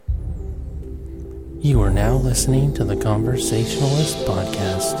You are now listening to the Conversationalist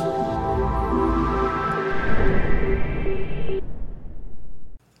Podcast.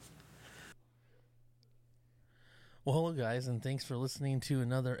 Well, hello guys, and thanks for listening to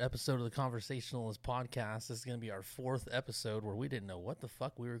another episode of the Conversationalist Podcast. This is going to be our fourth episode where we didn't know what the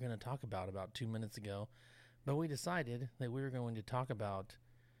fuck we were going to talk about 2 minutes ago, but we decided that we were going to talk about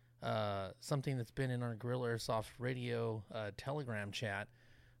something that's been in our Guerrilla Airsoft Radio Telegram chat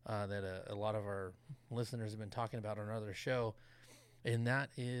that a lot of our listeners have been talking about on another show, and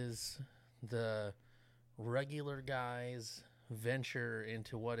that is the regular guys' venture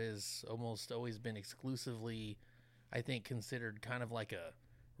into what has almost always been exclusively, I think, considered kind of like a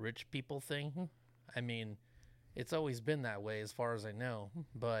rich people thing. I mean, it's always been that way as far as I know,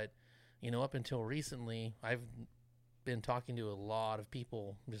 but, you know, up until recently, I've been talking to a lot of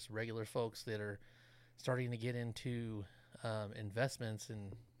people, just regular folks that are starting to get into investments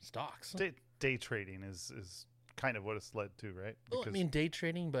in stocks. Day trading is kind of what it's led to, right? Well, I mean, day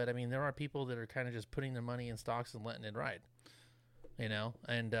trading, but I mean, there are people that are kind of just putting their money in stocks and letting it ride, you know?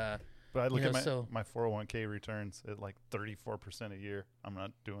 And, but I look at my 401k returns at like 34% a year. I'm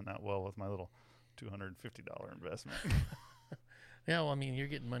not doing that well with my little $250 investment. Yeah, well, I mean, you're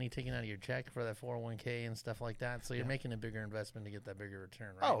getting money taken out of your check for that 401k and stuff like that, so you're making a bigger investment to get that bigger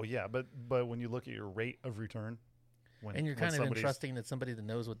return, right? Oh, yeah, but when you look at your rate of return, and you're kind of entrusting that somebody that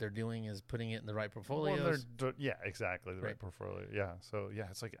knows what they're doing is putting it in the right portfolios. Yeah, exactly, the right portfolio. Yeah, so yeah,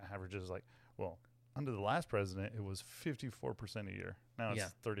 it's like averages like, well, under the last president, it was 54% a year. Now it's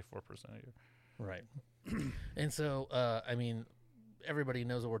 34% a year. Right. And so, I mean, everybody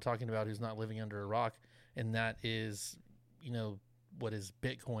knows what we're talking about who's not living under a rock, and that is, you know, what is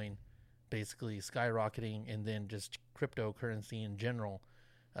Bitcoin basically skyrocketing, and then just cryptocurrency in general.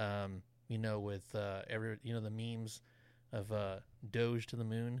 You know, with the memes of Doge to the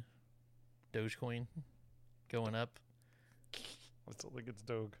moon, Dogecoin going up. I still think it's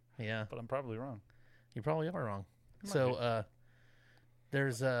Doge. Yeah, but I'm probably wrong. You probably are wrong. So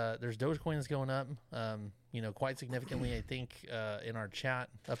there's Dogecoin that's going up. You know, quite significantly. I think in our chat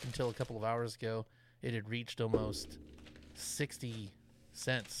up until a couple of hours ago, it had reached almost 60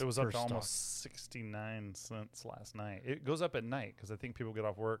 cents. It was up to almost 69 cents last night. It goes up at night because I think people get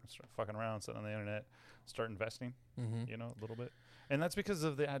off work and start fucking around, sitting on the internet, start investing, you know, a little bit. And that's because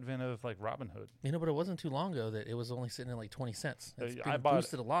of the advent of like Robinhood. You know, but it wasn't too long ago that it was only sitting at like 20 cents. It's been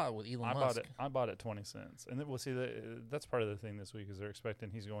boosted a lot with Elon Musk. I bought it 20 cents. And then we'll see that's part of the thing this week is they're expecting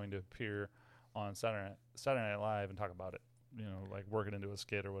he's going to appear on Saturday Night Live and talk about it, you know, like work it into a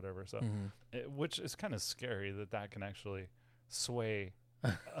skit or whatever. So, which is kind of scary that can actually sway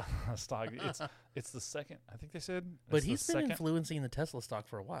a stock. It's the second, I think they said. But he's been influencing the Tesla stock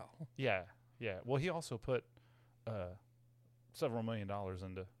for a while. Yeah. Well, he also put several $1 million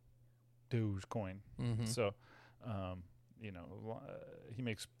into Dogecoin. So, you know, he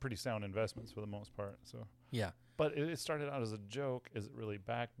makes pretty sound investments for the most part. So yeah. But it started out as a joke. Is it really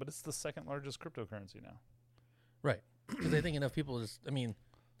back? But it's the second largest cryptocurrency now. Right. Because I think enough people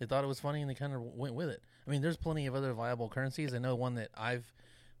they thought it was funny and they kind of went with it. I mean, there's plenty of other viable currencies. I know one that I've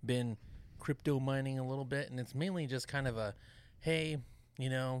been crypto mining a little bit, and it's mainly just kind of a, hey, you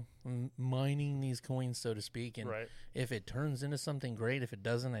know, mining these coins, so to speak. And if it turns into something great, if it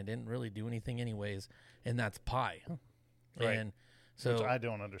doesn't, I didn't really do anything anyways. And that's Pi. Right. And so, which I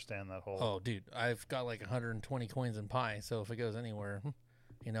don't understand that whole. Oh, dude, I've got like 120 coins in Pi. So if it goes anywhere,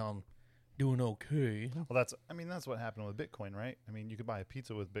 you know, I'm doing okay. Well, that's what happened with Bitcoin, right? I mean, you could buy a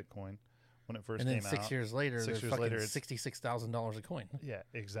pizza with Bitcoin when it first came out. And then 6 years later, they're fucking $66,000 a coin. Yeah,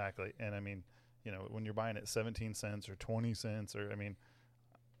 exactly. And I mean, you know, when you're buying it 17 cents or 20 cents, or I mean,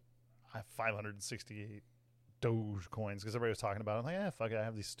 I have 568 Doge coins because everybody was talking about it. I'm like, fuck it, I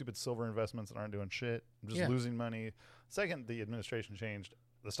have these stupid silver investments that aren't doing shit. I'm just losing money. Second, the administration changed,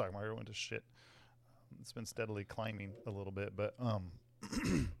 the stock market went to shit. It's been steadily climbing a little bit, but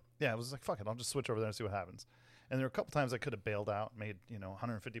yeah, it was like, fuck it, I'll just switch over there and see what happens. And there were a couple times I could have bailed out, made, you know,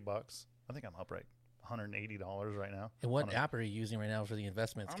 $150. I think I'm up right $180 right now. And what app are you using right now for the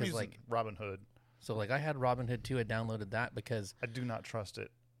investments? I'm using Robinhood. So like I had Robinhood too. I downloaded that because I do not trust it.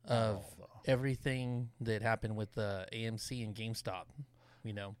 Of everything that happened with AMC and GameStop,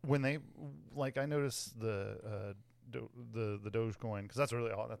 you know. When they I noticed the Dogecoin because that's all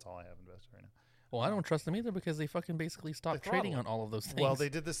I have invested right now. Well, I don't trust them either because they fucking basically stopped trading on all of those things. Well, they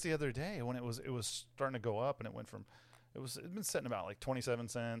did this the other day when it was starting to go up, and it went from it'd been sitting about like 27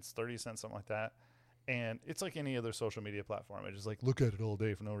 cents, 30 cents, something like that. And it's like any other social media platform. I just like look at it all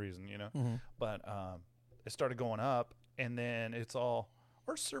day for no reason, you know. But it started going up, and then it's all,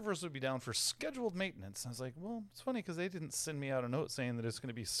 our servers would be down for scheduled maintenance. I was like, well, it's funny because they didn't send me out a note saying that it's going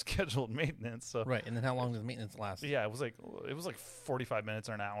to be scheduled maintenance. So Right. And then how long does maintenance last? yeah, it was like 45 minutes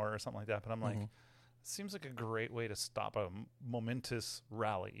or an hour or something like that. But I'm like, seems like a great way to stop a momentous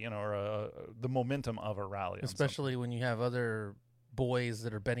rally, you know, or the momentum of a rally. Especially when you have other boys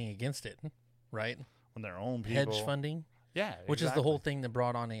that are betting against it, right? When their own people. Hedge funding. Yeah, which is the whole thing that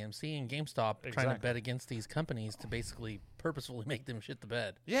brought on AMC and GameStop, trying to bet against these companies to basically purposefully make them shit the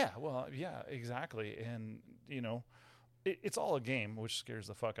bed. Yeah, well, yeah, exactly. And, you know, it's all a game, which scares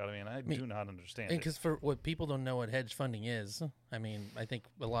the fuck out of me, and I do not understand it. Because for what people don't know what hedge funding is, I mean, I think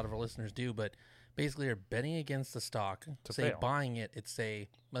a lot of our listeners do, but basically they're betting against the stock, say buying it,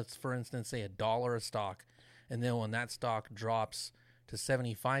 let's for instance say $1 a stock, and then when that stock drops to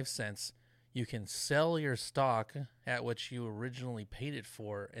 75 cents, you can sell your stock at what you originally paid it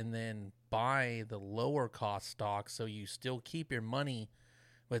for and then buy the lower cost stock so you still keep your money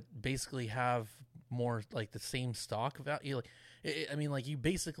but basically have more like the same stock value. I mean, like you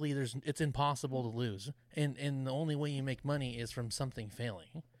basically it's impossible to lose. And the only way you make money is from something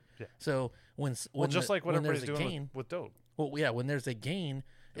failing. Yeah. So when just like what everybody's doing with dope. Well, yeah, when there's a gain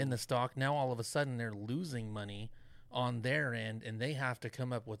in the stock, now all of a sudden they're losing money on their end, and they have to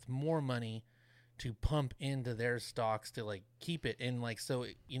come up with more money to pump into their stocks to like keep it. And like, so,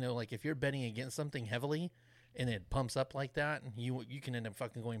 you know, like if you're betting against something heavily and it pumps up like that, you can end up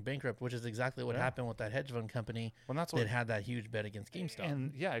fucking going bankrupt, which is exactly what happened with that hedge fund company that had that huge bet against GameStop.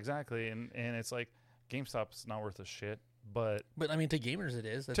 And yeah, exactly. And it's like GameStop's not worth a shit, but I mean, to gamers it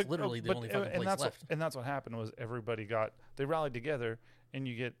is. That's literally the only fucking place left. And that's what happened was everybody they rallied together, and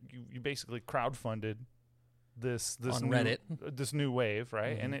you basically crowdfunded this on new, Reddit, this new wave,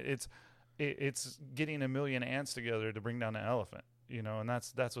 right? And it's getting a million ants together to bring down an elephant, you know, and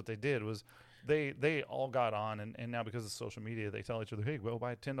that's what they did was they all got on, and now because of social media, they tell each other, hey, well,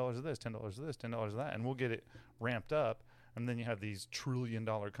 buy $10 of this, $10 of this, $10 of that, and we'll get it ramped up. And then you have these $1 trillion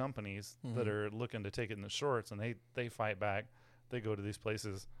companies that are looking to take it in the shorts, and they fight back. They go to these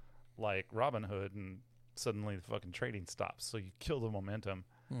places like Robinhood, and suddenly the fucking trading stops. So you kill the momentum.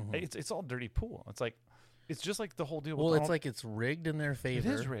 It's all dirty pool. It's just like the whole deal. Well, it's like it's rigged in their favor.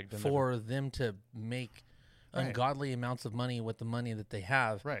 It is rigged for them to make ungodly amounts of money with the money that they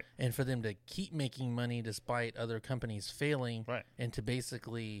have, right? And for them to keep making money despite other companies failing, right? And to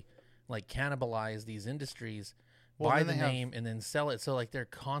basically like cannibalize these industries, buy the name and then sell it. So like they're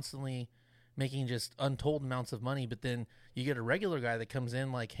constantly making just untold amounts of money. But then you get a regular guy that comes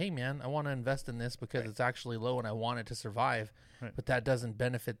in like, hey man, I want to invest in this because it's actually low and I want it to survive. Right. But that doesn't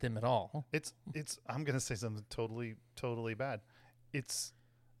benefit them at all. It's. I'm gonna say something totally bad. It's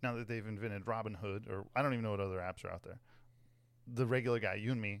now that they've invented Robinhood, or I don't even know what other apps are out there. The regular guy,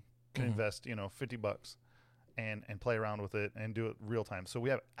 you and me, can invest, $50 and play around with it and do it real time. So we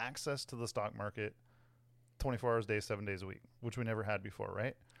have access to the stock market 24 hours a day, 7 days a week, which we never had before,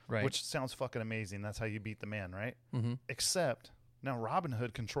 right? Right. Which sounds fucking amazing. That's how you beat the man, right? Except now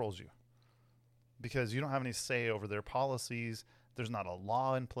Robinhood controls you because you don't have any say over their policies. There's not a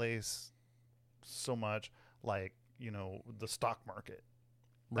law in place so much like, the stock market.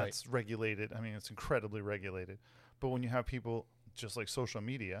 That's regulated. I mean, it's incredibly regulated. But when you have people just like social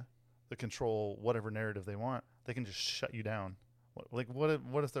media that control whatever narrative they want, they can just shut you down.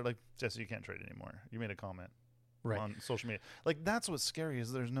 What if they're like, Jesse, you can't trade anymore? You made a comment on social media. Like, that's what's scary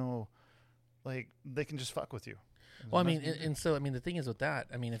is there's no, like, they can just fuck with you. Well, I mean, and so, I mean, the thing is with that,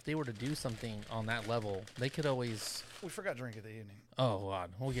 I mean, if they were to do something on that level, they could always... We forgot drink of the evening. Oh,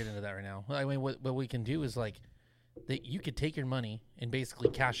 God. We'll get into that right now. I mean, what we can do is, like, you could take your money and basically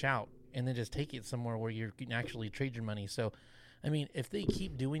cash out and then just take it somewhere where you can actually trade your money. So, I mean, if they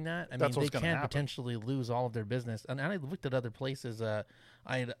keep doing that, I mean, they can potentially lose all of their business. And I looked at other places. I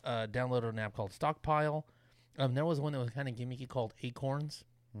had downloaded an app called Stockpile. There was one that was kind of gimmicky called Acorns.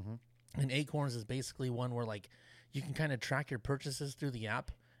 And Acorns is basically one where, like, you can kind of track your purchases through the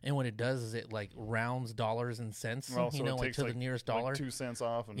app. And what it does is it, like, rounds dollars and cents, well, so like to the nearest dollar. Like 2 cents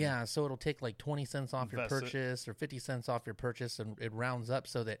off. And yeah, so it'll take like 20 cents off your purchase or 50 cents off your purchase, and it rounds up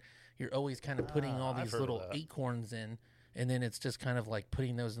so that you're always kind of putting all these little acorns in, and then it's just kind of like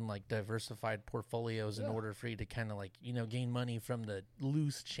putting those in like diversified portfolios in order for you to kind of like, gain money from the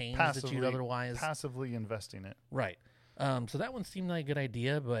loose change that you'd otherwise... Passively investing it. Right. So that one seemed like a good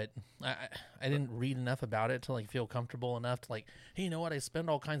idea, but I didn't read enough about it to like feel comfortable enough to like, hey, you know what? I spend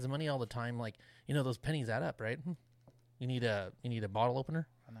all kinds of money all the time. Like, those pennies add up, right? You need a bottle opener.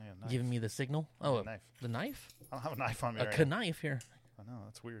 I know, a knife. Giving me the signal. Oh, a knife. The knife? I don't have a knife on me. A knife here. I know,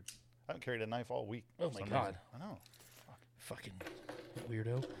 that's weird. I haven't carried a knife all week. Oh my God. I know. Fucking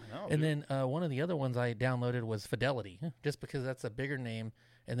weirdo. No, And dude. then one of the other ones I downloaded was Fidelity, just because that's a bigger name,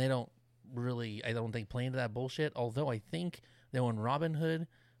 and they don't really, I don't think, play into that bullshit. Although I think that when Robinhood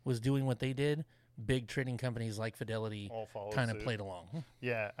was doing what they did, big trading companies like Fidelity all followed kind of suit. played along.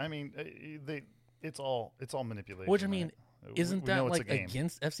 Yeah, I mean, it's all manipulation. Which I mean, right? isn't we that know it's like a game.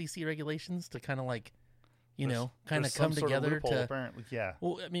 against FCC regulations to kind of like, There's kind of some come sort of together loophole, to? apparently, yeah,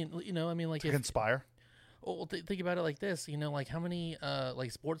 Well, I mean, like to if conspire. well, think about it like this, like how many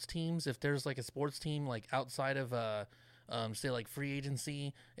like sports teams, if there's like a sports team like outside of say like free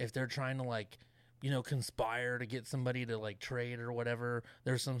agency, if they're trying to like conspire to get somebody to like trade or whatever,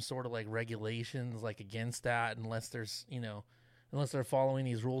 there's some sort of like regulations like against that, unless there's unless they're following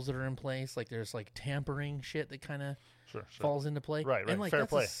these rules that are in place, like there's like tampering shit that kind of Sure. falls into play. Right, And like fair that's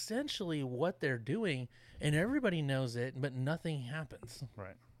play. essentially what they're doing, and everybody knows it, but nothing happens.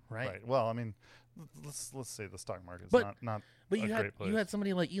 Right. Well, I mean, let's say the stock market's But- not But a you great had place. you had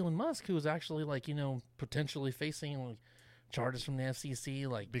somebody like Elon Musk who was actually like potentially facing like charges from the FCC,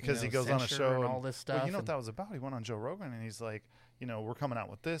 like because he goes on a censure show and all this stuff. Well, you know what and- that was about? He went on Joe Rogan and he's like, we're coming out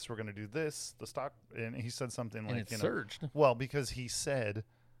with this. We're going to do this. The stock, and he said something and like, it surged. well, because he said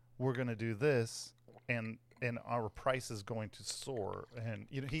we're going to do this, and our price is going to soar. And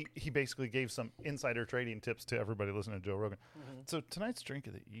he basically gave some insider trading tips to everybody listening to Joe Rogan. So tonight's drink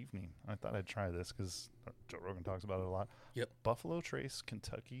of the evening, I thought I'd try this because Joe Rogan talks about it a lot. Yep. Buffalo Trace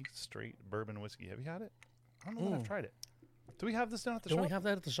Kentucky Straight Bourbon Whiskey. Have you had it? I don't know that I've tried it. Do we have this down at the Don't shop? we have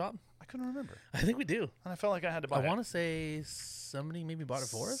that at the shop? I couldn't remember. I think we do. And I felt like I had to buy I it. want to say somebody maybe bought it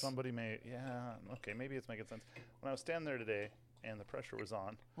for us. Somebody may, yeah, okay, maybe it's making sense. When I was standing there today and the pressure was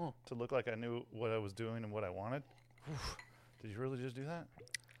on to look like I knew what I was doing and what I wanted, did you really just do that?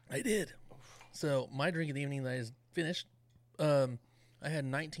 I did. So my drink of the evening that I just finished, I had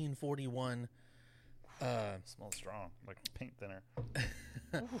 1941. Smells strong, like paint thinner.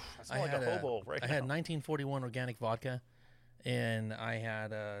 I I smell like had a hobo right I now. had 1941 organic vodka, and I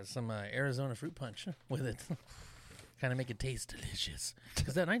had some Arizona fruit punch with it. Kind of make it taste delicious.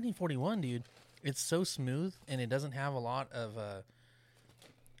 Because that 1941, dude, it's so smooth, and it doesn't have a lot of.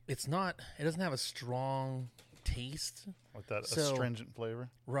 It doesn't have a strong taste. With that So- astringent flavor.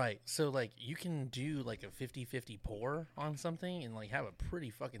 Right. So, like, you can do, like, a 50-50 pour on something and, like, have a pretty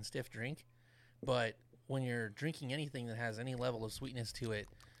fucking stiff drink. But when you're drinking anything that has any level of sweetness to it,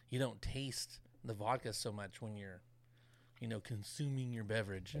 you don't taste the vodka so much when you're, consuming your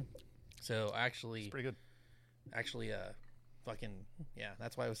beverage. So, It's pretty good. fucking, yeah,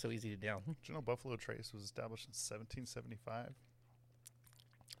 that's why it was so easy to down. Did you know Buffalo Trace was established in 1775?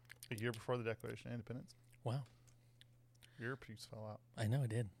 A year before the Declaration of Independence. Wow. Your earpiece fell out. I know I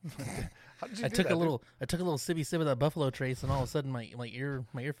did. How did you I do took that, a little sippy sip of that Buffalo Trace, and all of a sudden my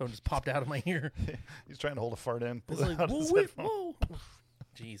earphone just popped out of my ear. dude? He's trying to hold a fart in. It's Pull like, out whoa, his wait, headphone. whoa.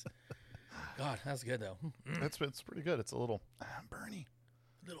 Jeez. God, that's good, though. It's pretty good. It's a little Bernie.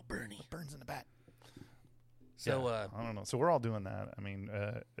 Little Bernie. Burns in the back. So, Yeah, I don't know. So we're all doing that. I mean,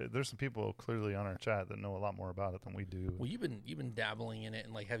 there's some people clearly on our chat that know a lot more about it than we do. well, you've been dabbling in it,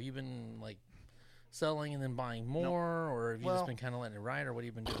 and, like, have you been, like, selling and then buying more, or have you Well- just been kind of letting it ride, or what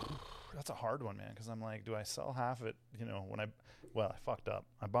have you been doing? That's a hard one, man, because I'm like, do I sell half of it? I fucked up.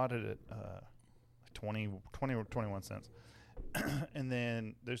 I bought it at 20 or 21 cents. And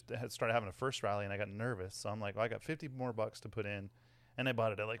then had started having a first rally, and I got nervous. So I'm like, well, I got 50 more bucks to put in. And I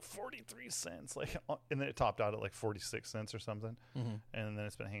bought it at like 43 cents, and then it topped out at like 46 cents or something. Mm-hmm. And then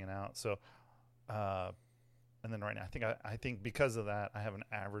it's been hanging out. So, and then right now, I think because of that, I have an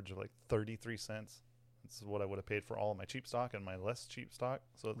average of like 33 cents. This is what I would have paid for all of my cheap stock and my less cheap stock.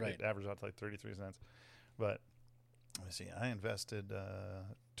 So Right. it averaged out to like 33 cents. But let me see. I invested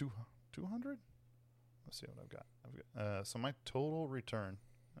 200. Let's see what I've got. So my total return,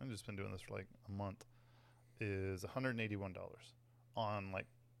 I've just been doing this for like a month, is $181 on like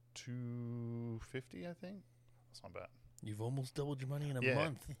 250. I think that's not bad. You've almost doubled your money in a Yeah.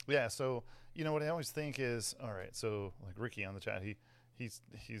 month. Yeah, so what I always think is, all right, so like Ricky on the chat,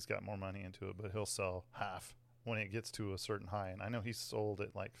 he's got more money into it, but he'll sell half when it gets to a certain high. And I know he sold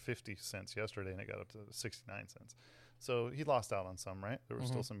at like 50 cents yesterday, and it got up to 69 cents. So he lost out on some, right? There was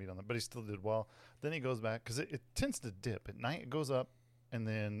still some meat on that, but he still did well. Then he goes back because it tends to dip at night. It goes up, and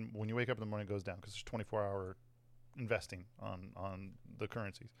then when you wake up in the morning, it goes down because there's 24-hour investing on the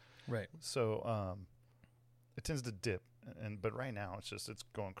currencies. Right. So it tends to dip, but right now it's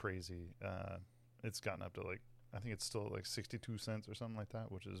going crazy. It's gotten up to like, I think it's still like 62 cents or something like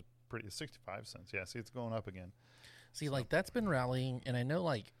that, which is pretty 65 cents. Yeah, see, it's going up again. See, like, that's been rallying, and I know,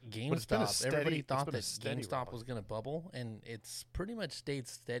 like, it's been a GameStop, steady- everybody it's thought been a that steady GameStop rally. was going to bubble, and it's pretty much stayed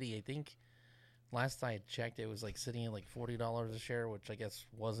steady. I think last I checked, it was like sitting at like $40 a share, which I guess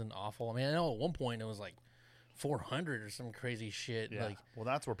wasn't awful. I mean, I know at one point it was like 400 or some crazy shit. Yeah. Like, Well,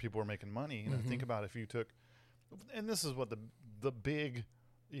 that's where people were making money. You know, think about if you took, and this is what the big,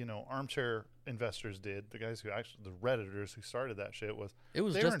 armchair investors did. The guys who actually, the Redditors who started that shit it was they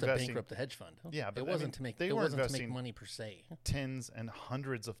just were to investing, bankrupt the hedge fund. Yeah, but it wasn't to make they it were wasn't to investing make money per se. tens and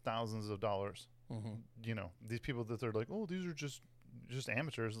hundreds of thousands of dollars. These people that they're like, oh, these are just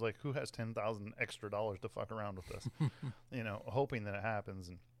amateurs. Like, who has $10,000 extra to fuck around with this? Hoping that it happens.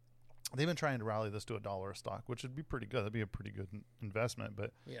 And they've been trying to rally this to $1 a stock, which would be pretty good. That'd be a pretty good investment.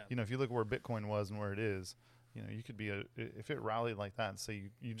 But if you look at where Bitcoin was and where it is, you could be if it rallied like that, say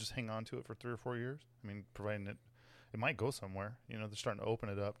you just hang on to it for 3 or 4 years. I mean, providing it might go somewhere. They're starting to open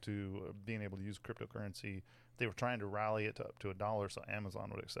it up to being able to use cryptocurrency. They were trying to rally it up to $1 so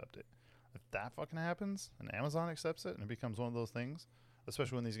Amazon would accept it. If that fucking happens and Amazon accepts it and it becomes one of those things,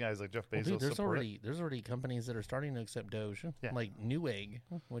 especially when these guys like Jeff Bezos there's support there's already companies that are starting to accept Doge, like Newegg,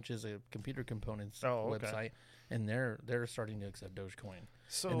 which is a computer components website, and they're starting to accept Dogecoin.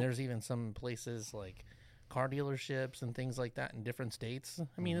 So, and there's even some places like car dealerships and things like that in different states.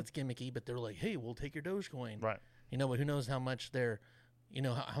 I mean, it's gimmicky, but they're like, hey, we'll take your Dogecoin, right? But who knows how much they're,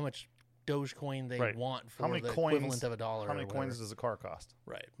 how much Dogecoin they want for the equivalent of $1. How many coins does a car cost?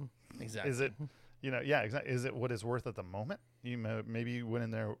 Right. Exactly. Is it, exactly. Is it what it's worth at the moment? Maybe you went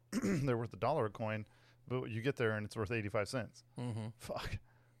in there, they're worth $1 a coin, but you get there and it's worth 85 cents. Fuck.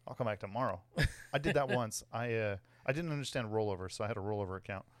 I'll come back tomorrow. I did that once. I didn't understand rollover, so I had a rollover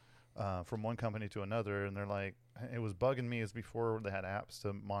account from one company to another, and they're like, it was bugging me as before they had apps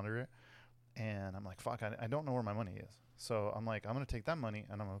to monitor it. And I'm like, fuck, I don't know where my money is. So I'm like, I'm going to take that money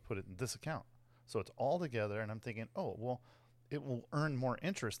and I'm going to put it in this account. So it's all together. And I'm thinking, oh, well, it will earn more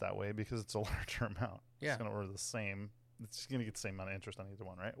interest that way because it's a larger amount. Yeah. It's going to earn the same. It's going to get the same amount of interest on either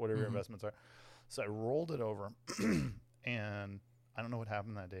one, right? Whatever your investments are. So I rolled it over and I don't know what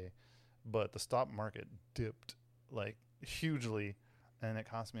happened that day, but the stock market dipped like hugely and it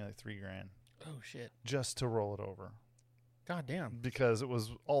cost me like $3,000. Oh, shit. Just to roll it over. God damn. Because it was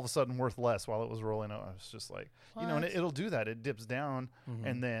all of a sudden worth less while it was rolling out. I was just like, and it'll do that. It dips down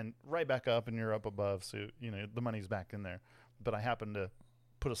and then right back up and you're up above. So, the money's back in there. But I happened to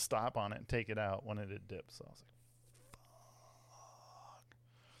put a stop on it and take it out when it had dipped. So I was like, fuck.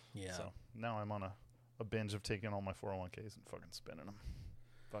 Yeah. So now I'm on a binge of taking all my 401ks and fucking spending them.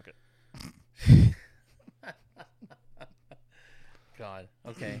 Fuck it. God.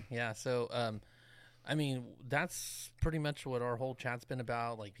 Okay. Yeah. So, I mean, that's pretty much what our whole chat's been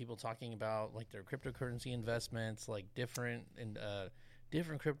about. Like people talking about like their cryptocurrency investments, like different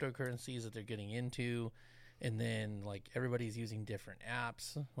cryptocurrencies that they're getting into. And then like everybody's using different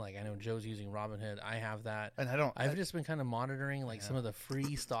apps. Like I know Joe's using Robinhood. I have that. And I've just been kind of monitoring like some of the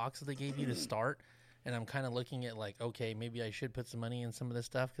free stocks that they gave you to start. And I'm kind of looking at like, okay, maybe I should put some money in some of this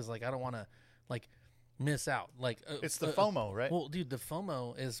stuff. Cause like, I don't want to like miss out. Like it's the FOMO, right? Well, dude, the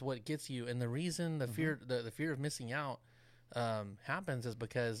FOMO is what gets you. And the reason the fear of missing out happens is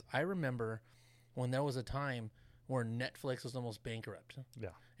because I remember when there was a time where Netflix was almost bankrupt. Yeah.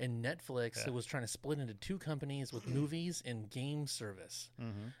 And Netflix, it was trying to split into two companies with movies and game service.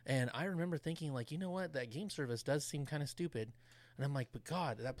 And I remember thinking like, you know what? That game service does seem kind of stupid. And I'm like, but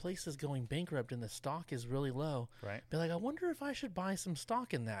God, that place is going bankrupt and the stock is really low. Right. Be like, I wonder if I should buy some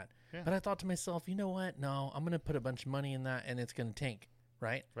stock in that. Yeah. But I thought to myself, you know what? No, I'm going to put a bunch of money in that and it's going to tank.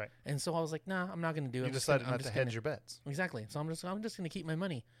 Right. Right. And so I was like, nah, I'm not going to do it. You decided not to hedge your bets. Exactly. So I'm just going to keep my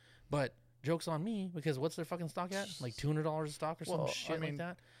money. But joke's on me because what's their fucking stock at? Like $200 a stock or some shit like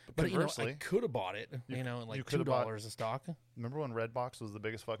that. But I could have bought it, like $2 a stock. Remember when Redbox was the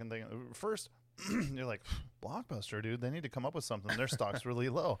biggest fucking thing? First, you're like, Blockbuster, dude, they need to come up with something. Their stock's really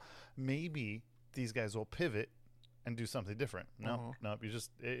low. Maybe these guys will pivot and do something different. No, you just,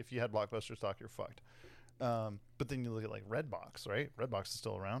 if you had Blockbuster stock, you're fucked. But then you look at like Redbox, right? Redbox is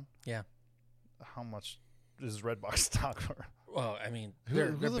still around. Yeah. How much is Redbox stock for? Well, I mean,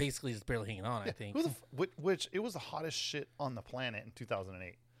 they're basically just barely hanging on, I think. Which it was the hottest shit on the planet in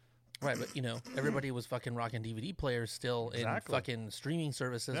 2008. Right, but everybody was fucking rocking DVD players still, and fucking streaming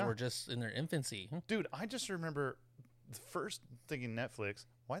services were just in their infancy. Dude, I just remember the first thinking Netflix,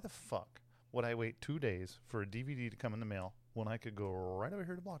 why the fuck would I wait 2 days for a DVD to come in the mail when I could go right over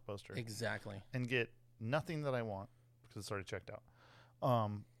here to Blockbuster? Exactly. And get nothing that I want because it's already checked out.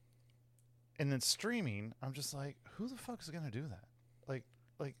 And then streaming, I'm just like, who the fuck is going to do that?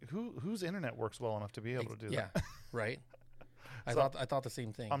 Like whose internet works well enough to be able to do that? Yeah, right. I thought the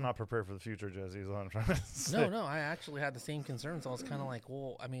same thing. I'm not prepared for the future, Jesse, is what I'm trying to say. No, I actually had the same concerns. I was kind of like,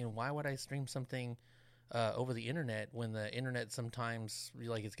 well, I mean, why would I stream something over the internet when the internet sometimes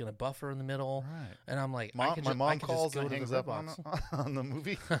like it's gonna buffer in the middle, Right. and I'm like, My mom calls just and go to hangs the up on, on the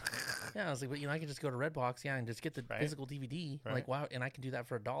movie. Yeah, I was like, but I can just go to Redbox, and just get the Right. physical DVD, Right. like wow, and I can do that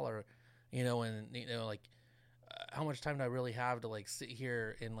for $1, and like how much time do I really have to like sit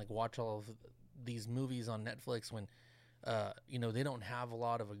here and like watch all of these movies on Netflix when they don't have a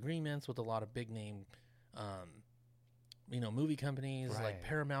lot of agreements with a lot of big name movie companies Right. like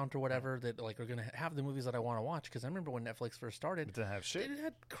Paramount or whatever that like are gonna have the movies that I want to watch, because I remember when Netflix first started, It didn't have shit. it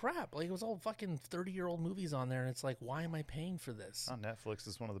had crap, like it was all fucking 30-year-old movies on there, and it's like, why am I paying for this? Netflix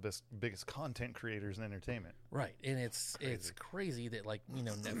is one of the biggest content creators in entertainment. Right, and it's crazy that like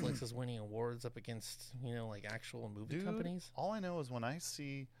Netflix is winning awards up against like actual movie companies. All I know is when I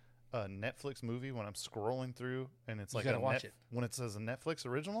see a Netflix movie, when I'm scrolling through and it's like gotta watch it. when it says a Netflix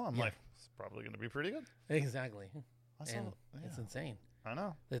original, I'm like, it's probably going to be pretty good. Exactly. I And it's insane I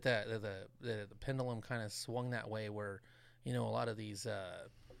know. that the pendulum kind of swung that way, where a lot of these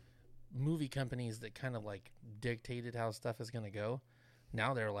movie companies that kind of like dictated how stuff is going to go,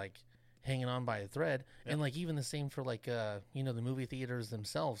 now they're like hanging on by a thread. Yep. And like even the same for like the movie theaters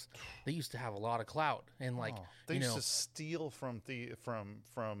themselves, they used to have a lot of clout, and like they used to steal from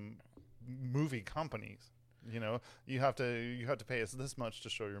movie companies. You have to pay us this much to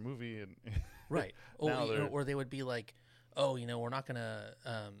show your movie, and right. Now Or they would be like, oh, we're not gonna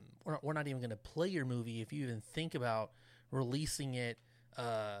we're not even gonna play your movie if you even think about releasing it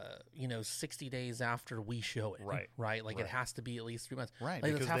 60 days after we show it. Like Right. it has to be at least 3 months. Right,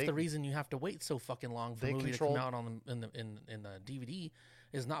 Like that's because half the reason you have to wait so fucking long for a movie to come out in the DVD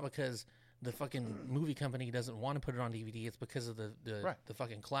is not because the fucking movie company doesn't want to put it on DVD. It's because of the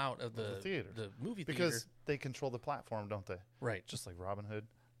fucking clout of the theaters, the movie because theater. they control the platform, don't they? Right. Just like Robinhood,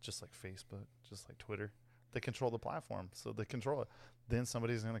 just like Facebook, just like Twitter. They control the platform, so they control it. Then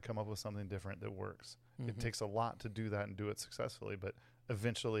somebody's going to come up with something different that works. Mm-hmm. It takes a lot to do that and do it successfully, but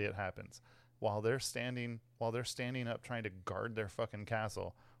eventually it happens. While they're standing up trying to guard their fucking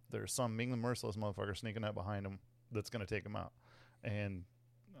castle, there's some mean and merciless motherfucker sneaking up behind them that's going to take them out. And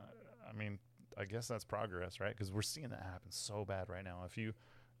I guess that's progress, right? Because we're seeing that happen so bad right now.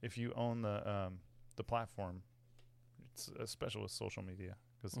 If you own the platform, it's especially with social media,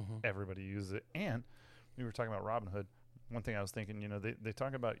 because everybody uses it. And we were talking about Robinhood. One thing I was thinking, they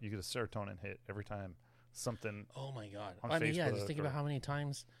talk about you get a serotonin hit every time something. Oh my god! Facebook just think about how many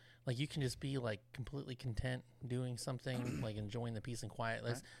times like you can just be like completely content doing something, like enjoying the peace and quiet.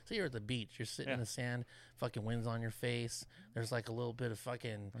 Let's say you're at the beach, you're sitting in the sand, fucking wind's on your face. There's like a little bit of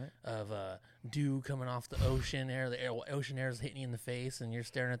fucking dew coming off the ocean air. The ocean air is hitting you in the face, and you're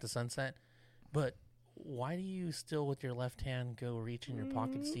staring at the sunset. But why do you still, with your left hand, go reach in your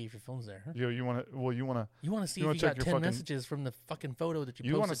pocket to see if your phone's there? You want to see if you got 10 messages from the fucking photo that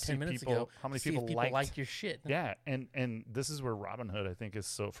you posted 10 minutes ago. How many people liked your shit? Yeah, and this is where Robinhood, I think, is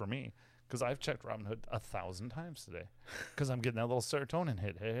so for me, because I've checked Robinhood 1,000 times today, because I'm getting that little serotonin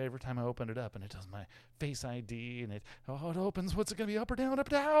hit every time I open it up, and it does my Face ID, and it opens. What's it gonna be, up or down? Up,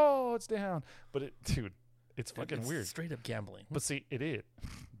 down. Oh, it's down. But it's fucking weird. Straight up gambling. But see, it is,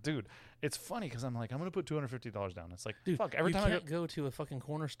 dude. It's funny because I'm like, I'm gonna put $250 down. It's like, dude, fuck. Every time you can't go to a fucking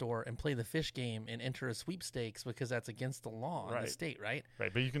corner store and play the fish game and enter a sweepstakes because that's against the law in the state, right?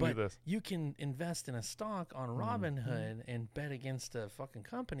 Right, but you can do this. You can invest in a stock on Robinhood and bet against a fucking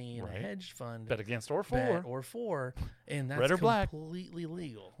company and a hedge fund. Bet against or for. And that's red or black. Completely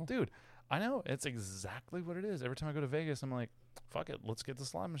legal, dude. I know, it's exactly what it is. Every time I go to Vegas, I'm like, fuck it, let's get the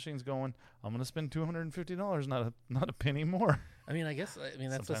slot machines going. I'm gonna spend $250, not a penny more. I guess that's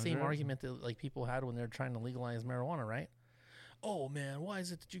Sometimes the same argument that like people had when they're trying to legalize marijuana, right? Oh man, why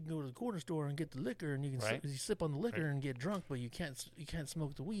is it that you can go to the corner store and get the liquor and you can you sip on the liquor and get drunk, but you can't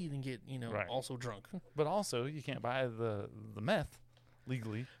smoke the weed and get also drunk. But also you can't buy the meth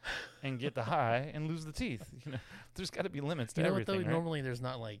legally and get the high and lose the teeth. There's got to be limits to everything. What though? Right? Normally there's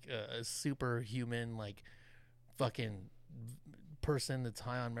not like a superhuman like fucking person that's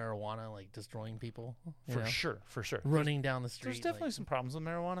high on marijuana like destroying people. For sure. Running down the street. There's definitely some problems with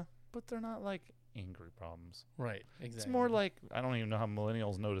marijuana, but they're not like angry problems. Right. Exactly. It's more like, I don't even know how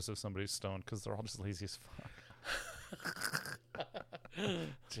millennials notice if somebody's stoned, because they're all just lazy as fuck.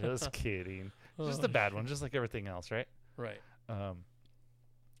 Just kidding. Just the bad one, just like everything else, right? Right. I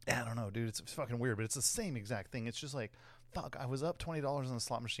don't know, dude. It's fucking weird, but it's the same exact thing. It's just like, fuck, I was up $20 on the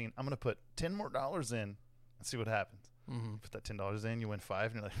slot machine. I'm going to put $10 more in and see what happens. Mm-hmm. Put that $10 in, you win $5,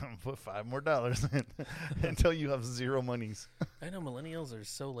 and you're like, I'm going to put $5 more in until you have zero monies. I know millennials are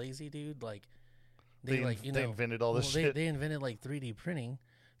so lazy, dude. Like, they invented all this shit. They invented like 3D printing.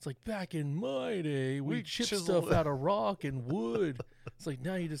 It's like, back in my day, we'd chip stuff out of rock and wood. It's like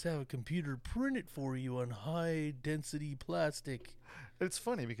now you just have a computer print it for you on high density plastic. It's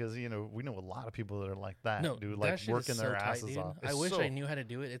funny because we know a lot of people that are like that, No, dude, that like shit working is so their tight, asses dude. off. I wish I knew how to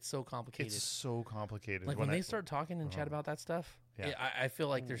do it. It's so complicated. It's so complicated. Like when they start talking and chat about that stuff, Yeah. I feel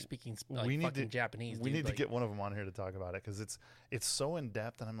like they're speaking like we need fucking to, Japanese. We dude. need like, to get one of them on here to talk about it because it's so in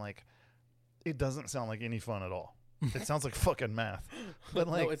depth, and I'm like, it doesn't sound like any fun at all. It sounds like fucking math, but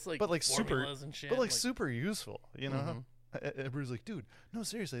like, no, it's like super, and shit. but like super useful. Mm-hmm. Everybody's like, dude, no,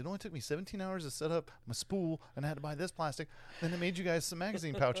 seriously, it only took me 17 hours to set up my spool, and I had to buy this plastic. Then it made you guys some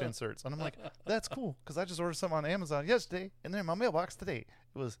magazine pouch inserts, and I'm like, that's cool because I just ordered something on Amazon yesterday, and they're in my mailbox today.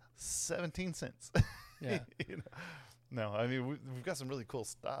 It was 17 cents. Yeah. No, I mean we've got some really cool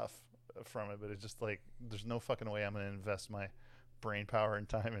stuff from it, but it's just like there's no fucking way I'm gonna invest my brain power and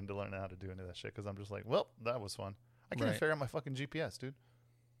time into learning how to do any of that shit because I'm just like, well, that was fun. I can't figure out my fucking GPS, dude.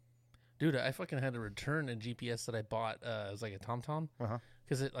 Dude, I fucking had to return a GPS that I bought. It was like a TomTom.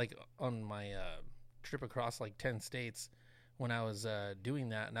 Because it like on my trip across like 10 states when I was doing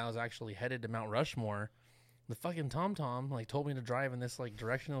that, and I was actually headed to Mount Rushmore, the fucking TomTom like told me to drive in this like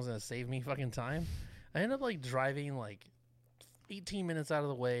direction that was going to save me fucking time. I ended up like driving like 18 minutes out of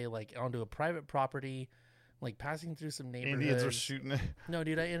the way, like onto a private property, like passing through some neighborhoods. Indians were shooting it. No,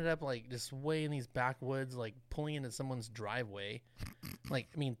 dude, I ended up like just way in these backwoods, like pulling into someone's driveway. Like,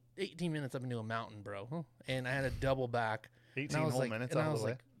 I mean, 18 minutes up into a mountain, bro. And I had to double back. 18 whole minutes out of the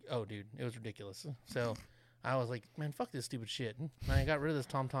way. Like, oh, dude, it was ridiculous. So I was like, man, fuck this stupid shit. And I got rid of this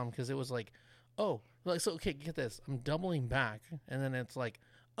TomTom because it was like, oh, like, so, okay, get this. I'm doubling back. And then it's like,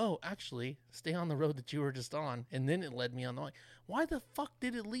 oh, actually, stay on the road that you were just on. And then it led me on the way. Why the fuck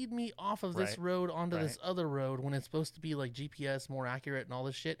did it lead me off of this road onto this other road when it's supposed to be like GPS, more accurate and all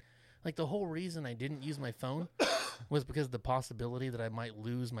this shit? Like the whole reason I didn't use my phone was because of the possibility that I might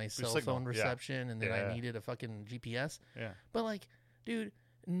lose my cell phone reception and then I needed a fucking GPS. Yeah. But like, dude,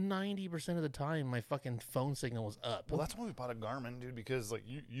 90% of the time my fucking phone signal was up. Well, that's why we bought a Garmin, dude, because like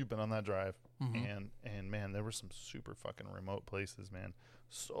you've been on that drive and man, there were some super fucking remote places, man.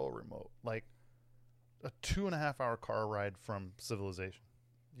 So remote. Like a 2.5 hour car ride from civilization.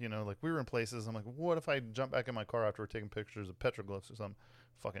 Like we were in places. I'm like, what if I jump back in my car after we're taking pictures of petroglyphs or something?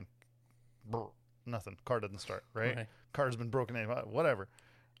 Fucking nothing. Car doesn't start, right? Car's been broken in, whatever.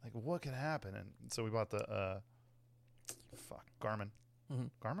 Like what could happen? And so we bought the Garmin.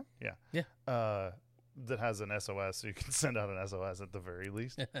 Garmin? Yeah. That has an SOS, so you can send out an SOS at the very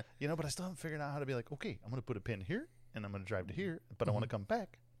least. But I still haven't figured out how to be like, okay, I'm going to put a pin here and I'm going to drive to here, but I want to come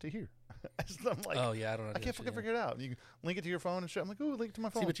back to here. I'm like, oh yeah, I don't know. I can't fucking figure it out. You can link it to your phone and shit. I'm like, oh, link it to my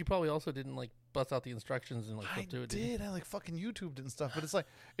phone. See, but you probably also didn't like bust out the instructions and like flip through it. I did. I like fucking YouTubed and stuff, but it's like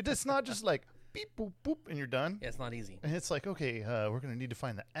it's not just like beep boop boop and you're done. Yeah, it's not easy. And it's like, okay, we're gonna need to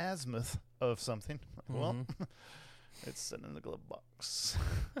find the azimuth of something. Well, it's sitting in the glove box.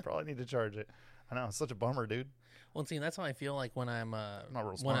 Probably need to charge it. I know, it's such a bummer, dude. Well, see, that's how I feel like when I'm not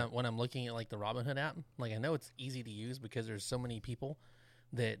real smart. when I'm looking at like the Robinhood app. Like I know it's easy to use because there's so many people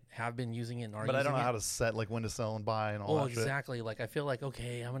that have been using it and are but using I don't know it. how to set like when to sell and buy and all that exactly. shit. Like I feel like,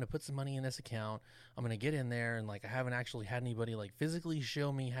 okay, I'm going to put some money in this account. I'm going to get in there and like I haven't actually had anybody like physically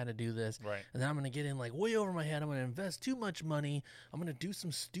show me how to do this. Right. And then I'm going to get in like way over my head. I'm going to invest too much money. I'm going to do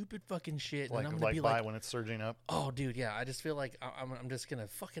some stupid fucking shit. Like, and I'm going to be buy like, when it's surging up. oh, dude, yeah. I just feel like I'm just going to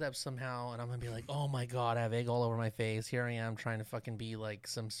fuck it up somehow. And I'm going to be like, oh my God, I have egg all over my face. Here I am trying to fucking be like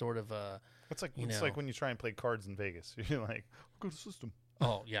some sort of It's like like when you try and play cards in Vegas. You're like, go to the system.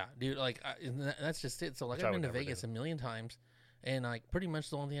 Oh yeah, dude. Like that's just it. So like I've been to Vegas a million times, and like pretty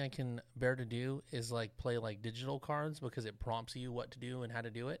much the only thing I can bear to do is like play like digital cards because it prompts you what to do and how to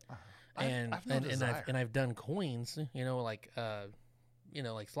do it. And I've done coins, like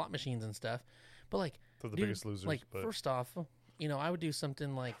like slot machines and stuff. But like they're the biggest losers. Like first off, I would do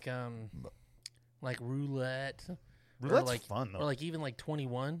something like roulette. Roulette's fun though. Or like even like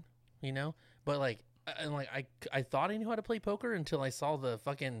 21, But like. And like I thought I knew how to play poker until I saw the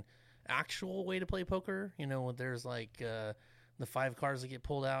fucking actual way to play poker. There's like the 5 cards that get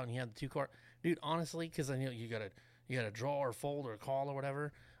pulled out, and you have the 2 card. Dude, honestly, because I know you gotta draw or fold or call or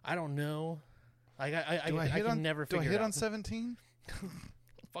whatever. I don't know. I can never figure it out. Do I hit on 17?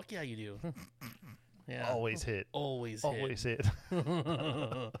 Fuck yeah, you do. Yeah. Always hit. Always hit.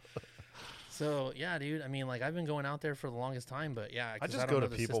 So yeah, dude. I mean, like I've been going out there for the longest time, but yeah, I just go to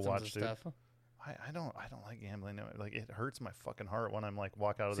people watch, dude. I don't like gambling. Like it hurts my fucking heart when I'm like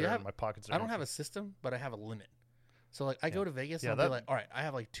walk out of there and my pockets are I don't have a system, but I have a limit. So like I go to Vegas and I'll be like, all right, I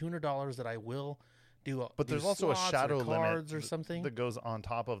have like $200 that I will do. But there's also a shadow limit or something that goes on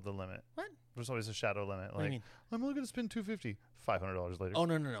top of the limit. What? There's always a shadow limit. Like I'm looking to spend $250, $500 later. Oh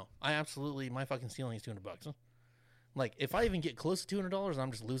no! I absolutely my fucking ceiling is $200. Like, if I even get close to $200 and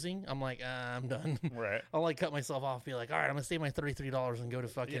I'm just losing, I'm like, I'm done. Right. I'll, like, cut myself off, be like, all right, I'm going to save my $33 and go to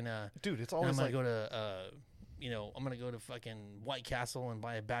fucking, dude, it's always I'm going to go to, I'm going to go to fucking White Castle and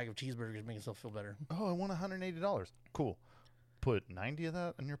buy a bag of cheeseburgers to make myself feel better. Oh, I won $180. Cool. Put 90 of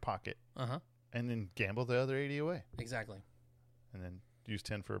that in your pocket. Uh-huh. And then gamble the other 80 away. Exactly. And then use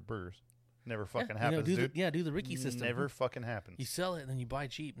 10 for burgers. Never fucking happens, dude. Do the Ricky system. Never fucking happens. You sell it and then you buy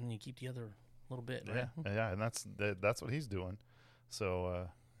cheap and then you keep the other little bit, right? Yeah, and that's what he's doing. So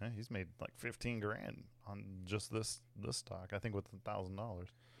he's made like 15 grand on just this stock. I think with $1,000.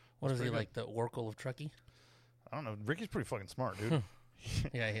 What is he, like the Oracle of Truckee? I don't know. Ricky's pretty fucking smart, dude.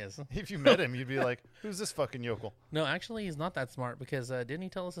 Yeah, he is. If you met him, you'd be like, "Who's this fucking yokel?" No, actually, he's not that smart because didn't he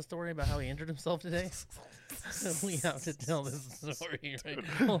tell us a story about how he injured himself today? We have to tell this story, right?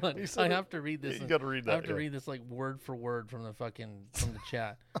 Hold on. I have to read this. You got to read that. I have to read this like word for word from the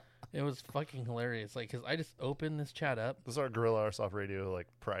chat. It was fucking hilarious. Like, cause I just opened this chat up. This is our Gorilla Airsoft Radio like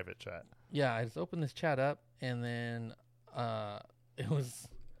private chat. Yeah, I just opened this chat up and then it was.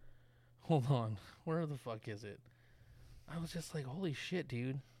 Hold on, where the fuck is it? I was just like, holy shit,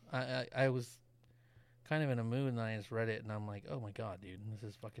 dude. I was kind of in a mood and I just read it and I'm like, oh my god, dude, this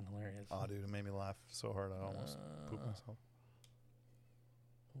is fucking hilarious. Oh, dude, it made me laugh so hard I almost pooped myself.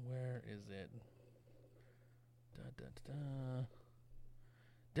 Where is it?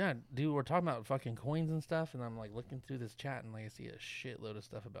 Dad, dude, we're talking about fucking coins and stuff and I'm like looking through this chat and like I see a shitload of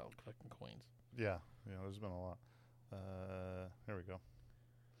stuff about fucking coins. Yeah, there's been a lot. There we go.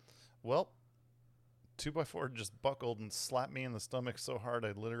 Well, 2x4 just buckled and slapped me in the stomach so hard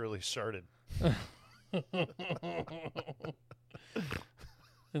I literally sharted. And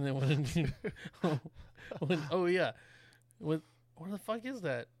then oh yeah, where the fuck is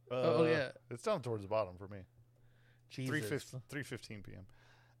that? Oh yeah, it's down towards the bottom for me. Jesus. 3:15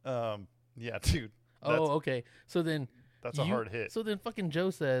 p.m. Yeah, dude. Oh, okay. So then that's a hard hit. So then fucking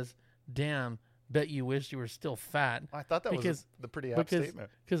Joe says, "Damn, bet you wish you were still fat." I thought that was the pretty apt statement.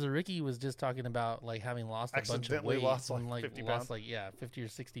 Because Ricky was just talking about like having lost a bunch of weight lost like and like 50 lost pounds. 50 or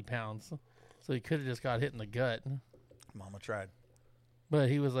 60 pounds. So he could have just got hit in the gut. Mama tried. But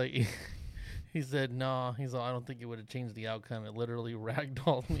he was like, he said, "No." He's like, "I don't think it would have changed the outcome. It literally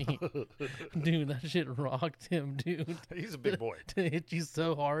ragdolled me." Dude, that shit rocked him, dude. He's a big boy. To hit you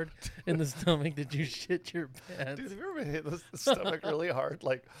so hard in the stomach that you shit your pants. Dude, have you ever been hit in the stomach really hard?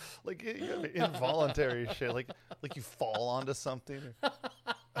 Like involuntary shit. Like you fall onto something.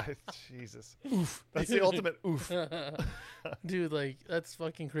 Jesus. Oof. That's the ultimate oof. Dude, like that's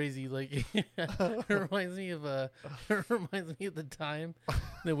fucking crazy. Like it reminds me of the time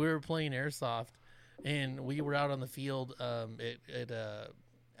that we were playing airsoft and we were out on the field out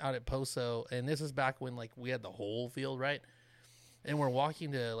at Poso, and this is back when like we had the whole field, right? And we're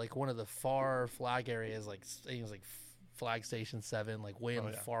walking to like one of the far flag areas, like it was like flag station 7, like way in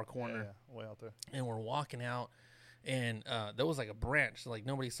the far corner. Yeah, way out there. And we're walking out and there was like a branch, like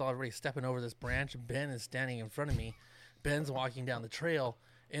nobody saw everybody stepping over this branch. Ben is standing in front of me. Ben's walking down the trail,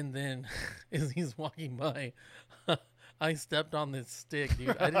 and then as he's walking by, I stepped on this stick,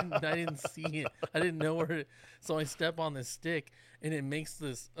 dude. I didn't see it. I didn't know where so I step on this stick, and it makes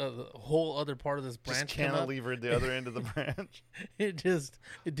this the whole other part of this branch just cantilevered the other end of the branch. It just,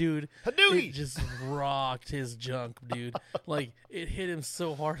 dude, Hadouken! It just rocked his junk, dude. Like it hit him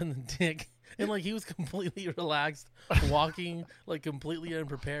so hard in the dick. And, like, he was completely relaxed, walking, like, completely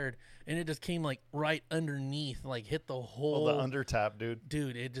unprepared. And it just came, like, right underneath, like, hit the whole... Oh, the under tap, dude.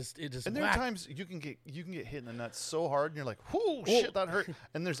 Dude, it just And there are times you can get hit in the nuts so hard, and you're like, whoo, shit, that hurt.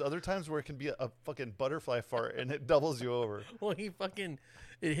 And there's other times where it can be a fucking butterfly fart, and it doubles you over. Well, it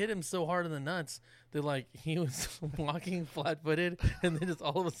hit him so hard in the nuts that, like, he was walking flat-footed, and then just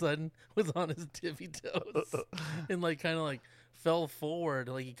all of a sudden was on his tippy toes. And, like, kind of, like... fell forward,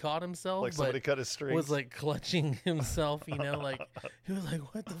 like he caught himself, like somebody cut his strings. Was like clutching himself, like he was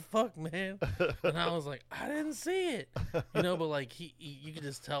like, "What the fuck, man?" And I was like, "I didn't see it," but like he you could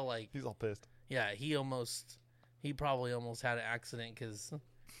just tell, like he's all pissed. Yeah, he probably almost had an accident because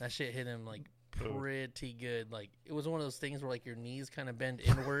that shit hit him like pretty good. Like it was one of those things where like your knees kind of bend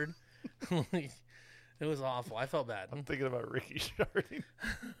inward. Like, it was awful. I felt bad. I'm thinking about Ricky sharding.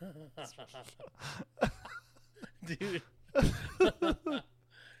 Dude.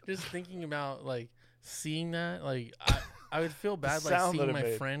 Just thinking about like seeing that, like I would feel bad like seeing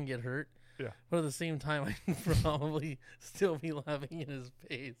my friend get hurt. Yeah. But at the same time, I'd probably still be laughing in his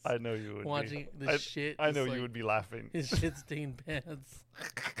face. I know you would. Watching the shit. I know you would be laughing. His shit stained pants.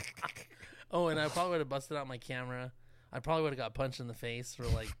 Oh, and I probably would have busted out my camera. I probably would have got punched in the face for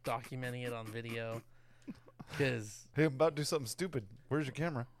like documenting it on video. Because hey, I'm about to do something stupid. Where's your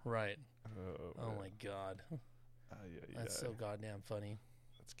camera? Right. Oh my god. That's so goddamn funny.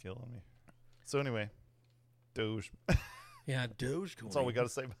 That's killing me. So anyway, Doge. Yeah, Dogecoin. That's all we got to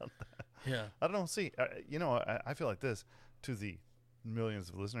say about that. Yeah. I don't know. See, I feel like this to the millions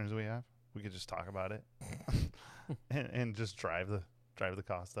of listeners we have. We could just talk about it and just drive the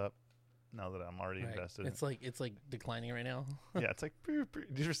cost up. Now that I'm already invested, it's like declining right now. Yeah, it's like. Did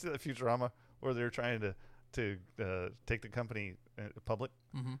you ever see that Futurama where they're trying to take the company public?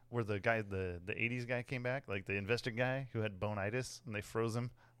 Mm-hmm. Where the guy, the 80s guy came back, like the investor guy who had bonitis, and they froze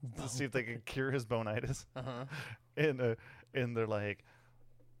him to see if they could cure his bonitis. Uh-huh. And they're like,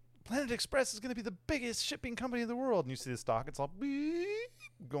 Planet Express is going to be the biggest shipping company in the world. And you see the stock, it's all beep,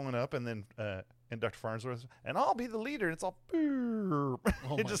 going up, and then and Dr. Farnsworth, and I'll be the leader. And it's all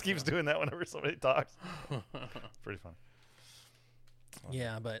it just keeps doing that whenever somebody talks. It's pretty funny.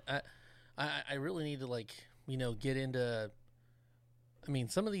 Yeah, but I really need to get into. I mean,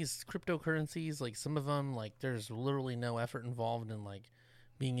 some of these cryptocurrencies, like some of them, like there's literally no effort involved in like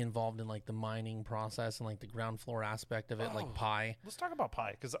being involved in like the mining process and like the ground floor aspect of it, like Pi. Let's talk about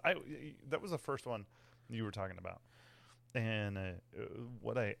Pi, because that was the first one you were talking about, and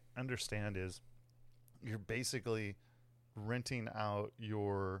what I understand is you're basically renting out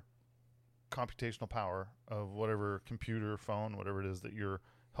your computational power of whatever computer, phone, whatever it is that you're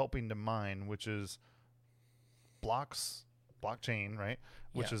helping to mine, which is blockchain, right?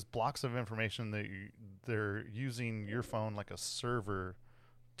 Which is blocks of information that they're using your phone like a server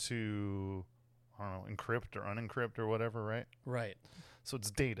to, I don't know, encrypt or unencrypt or whatever, right? Right. So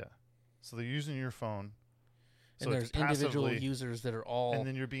it's data. So they're using your phone. So and there's individual users that are all... And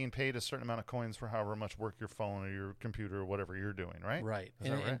then you're being paid a certain amount of coins for however much work your phone or your computer or whatever you're doing, right? Right. Is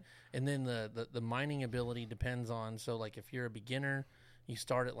that right? And then the mining ability depends on... So, like, if you're a beginner, you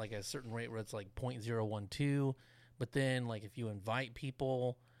start at, like, a certain rate where it's, like, 0.012. But then, like, if you invite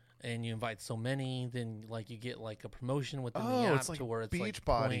people and you invite so many, then, like, you get, like, a promotion within the app, it's like to where it's, like,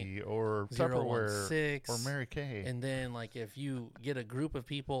 Beachbody or Tupperware or Mary Kay. And then, like, if you get a group of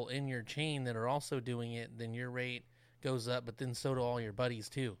people in your chain that are also doing it, then your rate goes up, but then so do all your buddies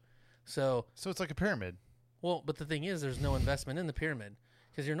too. So it's like a pyramid. Well, but the thing is, there's no investment in the pyramid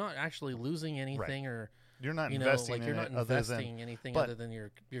because you're not actually losing anything, or you're not investing. Like you're not investing anything other than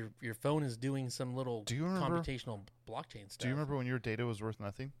your phone is doing some little computational blockchain stuff. Do you remember when your data was worth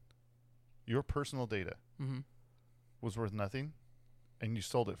nothing? Your personal data was worth nothing, and you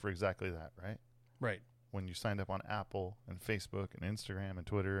sold it for exactly that, right? Right. When you signed up on Apple and Facebook and Instagram and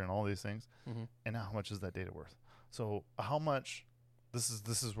Twitter and all these things, and now how much is that data worth? So how much? This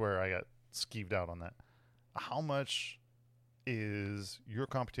is where I got skeeved out on that. How much is your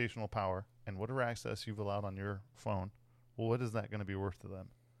computational power and whatever access you've allowed on your phone? Well, what is that going to be worth to them?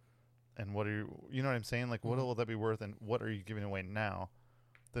 And what are you know what I'm saying? Like, what will that be worth? And what are you giving away now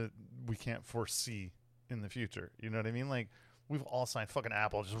that we can't foresee in the future? You know what I mean? Like, we've all signed fucking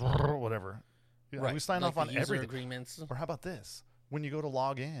Apple, just whatever. Right. We sign like off on everything. Agreements. Or how about this? When you go to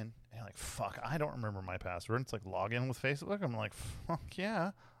log in, and you're like, fuck, I don't remember my password. It's like, log in with Facebook. I'm like, fuck yeah,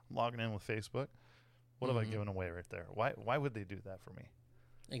 I'm logging in with Facebook. What have I given away right there? Why would they do that for me?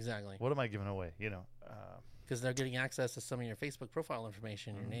 Exactly. What am I giving away? Because they're getting access to some of your Facebook profile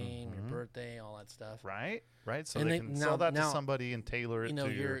information, your name, your birthday, all that stuff. Right. So and they can sell that to somebody and tailor it to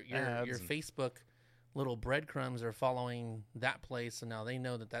your ads. Your Facebook little breadcrumbs are following that place, and now they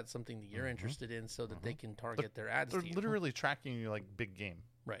know that that's something that you're interested in, so that they can target their ads. They're to you. literally tracking you like big game.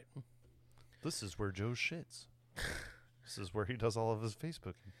 Right. This is where Joe shits. This is where he does all of his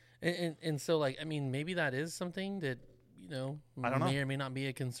Facebooking. And so, like, I mean, maybe that is something that I don't know. May or may not be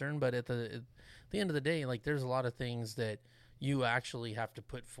a concern, but at the end of the day, like, there's a lot of things that you actually have to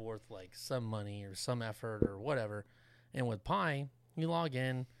put forth, like some money or some effort or whatever. And with Pi, you log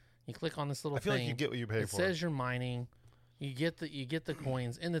in. You click on this little thing. I feel like you get what you pay for. It says you're mining. You get the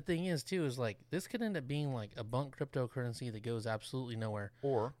coins. And the thing is, too, is like this could end up being like a bunk cryptocurrency that goes absolutely nowhere.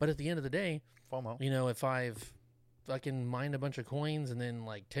 But at the end of the day, FOMO. If I've fucking mined a bunch of coins and then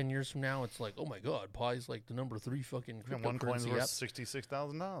like 10 years from now, it's like, oh my God, Pi's like the number 3 fucking cryptocurrency. And one coin's worth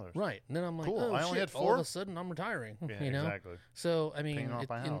 $66,000. Right. And then I'm like, cool. Oh, I only shit, had 4. all of a sudden I'm retiring. Yeah, exactly. So, I mean,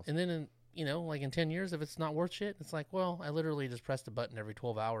 and then like in 10 years, if it's not worth shit, it's like, well, I literally just pressed a button every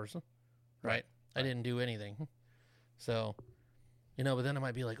 12 hours. Right. I didn't do anything. So, but then I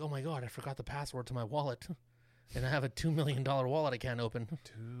might be like, oh my God, I forgot the password to my wallet. And I have a $2 million wallet I can't open.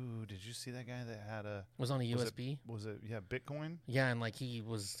 Dude, did you see that guy that had was on a USB? Was it Bitcoin? Yeah, and like he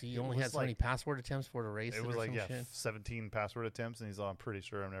only had so many password attempts for it to erase it. It was like, shit. 17 password attempts, and he's all, I'm pretty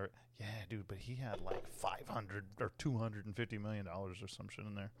sure I'm never. Yeah, dude, but he had like 500 or $250 million or some shit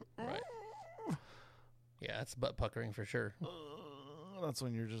in there. Right. Yeah, that's butt puckering for sure. That's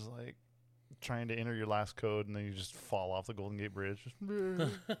when you're just like, trying to enter your last code, and then you just fall off the Golden Gate Bridge.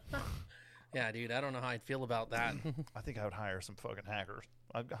 Yeah, dude, I don't know how I'd feel about that. I think I would hire some fucking hackers.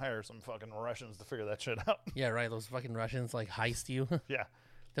 I'd hire some fucking Russians to figure that shit out. Yeah, right. Those fucking Russians like heist you. Yeah.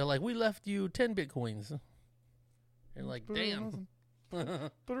 They're like, we left you 10 Bitcoins. You're like, damn. Better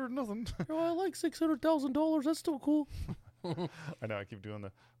than nothing. Oh, I like $600,000. That's still cool. I know. I keep doing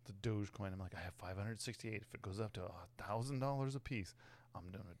the Dogecoin. I'm like, I have 568. If it goes up to $1,000 a piece, I'm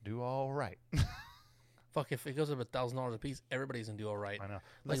gonna do all right. Fuck, if it goes up $1,000 a piece, everybody's gonna do all right. I know.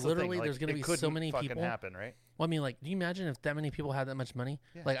 Like, literally, there's gonna be so many people. Happen, right? Well, I mean, like, do you imagine if that many people had that much money?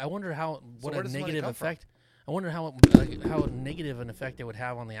 Yeah. Like, I wonder what where a does the money negative come from? effect. I wonder how negative an effect it would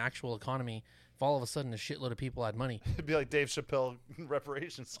have on the actual economy if all of a sudden a shitload of people had money. It'd be like Dave Chappelle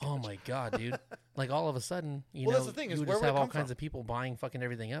reparations. Sketch. Oh my god, dude! Like all of a sudden, that's the thing, you is would where just would it have all come kinds from? of people buying fucking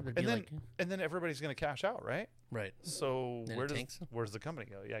everything up. It'd be like, And then everybody's gonna cash out, right? right. So Then where's the company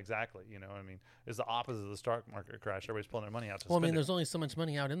go? Yeah, exactly. You know, I mean, it's the opposite of the stock market crash. Everybody's pulling their money out to Well, I spend mean, it. there's only so much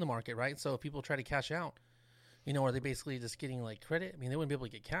money out in the market, right? So if people try to cash out, are they basically just getting like credit? I mean, they wouldn't be able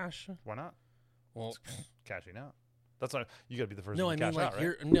to get cash. Why not? Well, Cashing out. That's not. You got to be the first no, one I to mean, cash like out,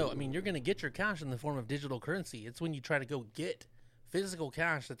 right? you're going to get your cash in the form of digital currency. It's when you try to go get physical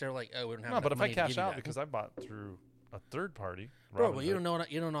cash that they're like, oh, we don't have. No, but if I money to give cash you out that. because I bought through a third party, Bro, but you don't know what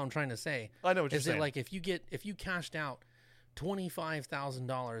I'm trying to say. I know what you're Is saying. it like if you cashed out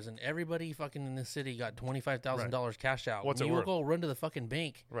 $25,000 and everybody fucking in this city got $25,000 cash out? What's it you worth? go run to the fucking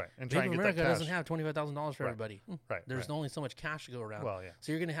bank. Right, and Bank try of and get America that cash. doesn't have $25,000 for Right. everybody. Right, There's right. only so much cash to go around. Well, yeah.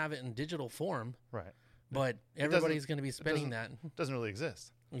 So you're going to have it in digital form, Right. but everybody's going to be spending that. Doesn't really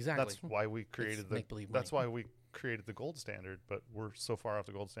exist. Exactly. That's why we created That's why we created the gold standard. But we're so far off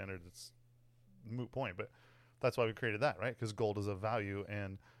the gold standard, it's a moot point. But that's why we created that, right? Because gold is a value,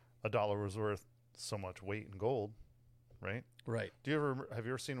 and $1 was worth so much weight in gold, right? Right. Have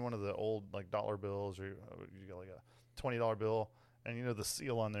you ever seen one of the old like dollar bills, or you get like a $20 bill, and the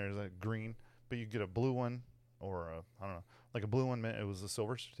seal on there is like green, but you get a blue one, or I don't know, like a blue one meant it was a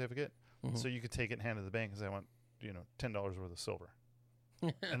silver certificate, so you could take it and hand it to the bank and say, I want $10 worth of silver.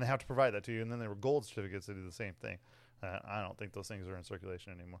 And they have to provide that to you. And then there were gold certificates that do the same thing. I don't think those things are in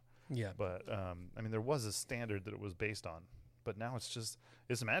circulation anymore. Yeah. But, I mean, there was a standard that it was based on. But now it's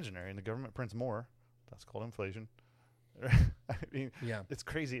imaginary, and the government prints more. That's called inflation. I mean, Yeah. it's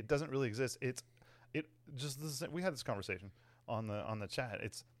crazy. It doesn't really exist. We had this conversation on the chat.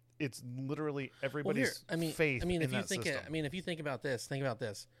 It's literally everybody's faith in that system. If you think about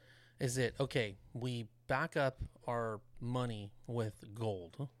this, is it okay? We back up our money with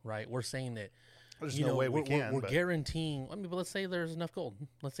gold, right? We're saying that There's no way we can. We're guaranteeing. I mean, but let's say there's enough gold.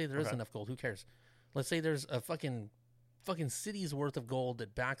 Let's say there is enough gold. Who cares? Let's say there's a fucking city's worth of gold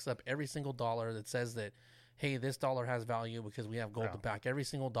that backs up every single dollar. That says that, hey, this dollar has value because we have gold to back every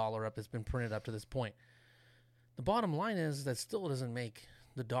single dollar up that's been printed up to this point. The bottom line is that still doesn't make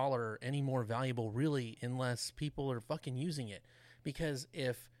the dollar any more valuable, really, unless people are fucking using it. Because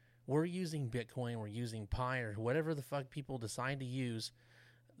if we're using Bitcoin, we're using Pi, or whatever the fuck people decide to use,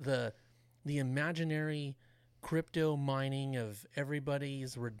 the imaginary crypto mining of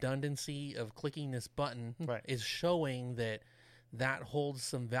everybody's redundancy of clicking this button is showing that holds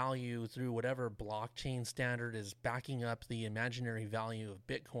some value through whatever blockchain standard is backing up the imaginary value of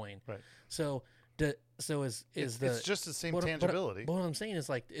Bitcoin. Right. So it's just the same tangibility. But what I'm saying is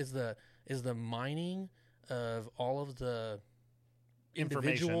is the mining of all of the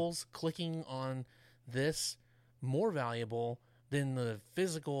individuals clicking on this more valuable than the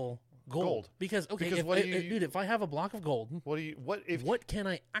physical gold? Because if I have a block of gold, what can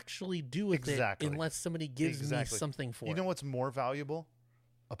I actually do with it unless somebody gives me something for it? You know what's more valuable?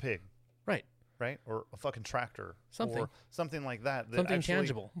 A pig. Right? Or a fucking tractor. Something. Or something like that. Something actually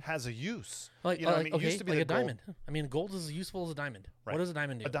tangible. Has a use. It used to be like a diamond. I mean, gold is as useful as a diamand. Right. What does a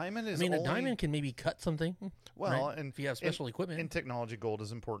diamond do? A diamond is a diamond can maybe cut something. Well, right? and if you have special equipment. In technology, gold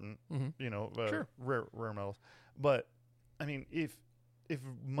is important. Sure. Rare metals. But, I mean, if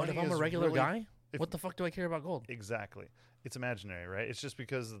money if I'm is a regular really, guy, what the fuck do I care about gold? Exactly. It's imaginary, right? It's just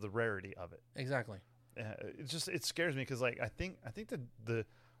because of the rarity of it. Exactly. It scares me because, like, I think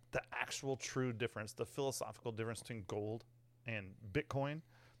the actual true difference, the philosophical difference between gold and Bitcoin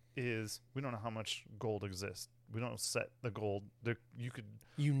is we don't know how much gold exists. We don't set the gold. You could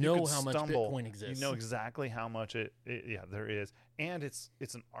how much Bitcoin exists. You know exactly how much there is, and it's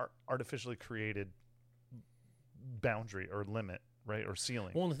an artificially created boundary or limit, right, or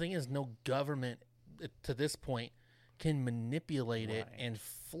ceiling. Well, the thing is, no government to this point can manipulate it and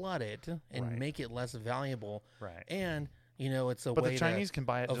flood it and make it less valuable. Right. And it's a way. But the Chinese can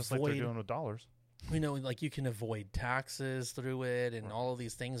buy it just like they're doing with dollars. like you can avoid taxes through it and all of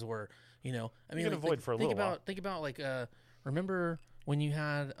these things where, I mean, you can avoid for a little while. Think about like, remember when you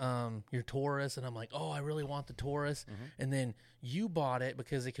had your Taurus, and I'm like, oh, I really want the Taurus, and then you bought it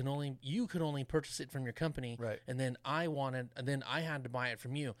because you could only purchase it from your company, right? And then I had to buy it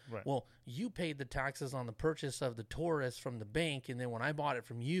from you. Right. Well, you paid the taxes on the purchase of the Taurus from the bank, and then when I bought it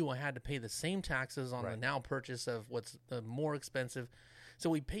from you, I had to pay the same taxes on the now purchase of what's more expensive. So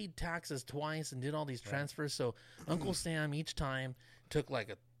we paid taxes twice and did all these transfers. So Uncle Sam each time took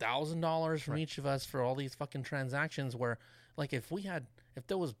like $1,000 from each of us for all these fucking transactions where, like, if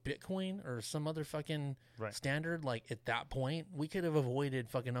there was Bitcoin or some other fucking standard, like at that point, we could have avoided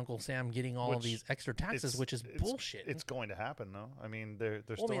fucking Uncle Sam getting all of these extra taxes, which is bullshit. It's going to happen though. I mean, they're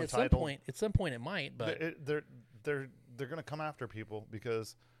still entitled. At some point it might, but they're going to come after people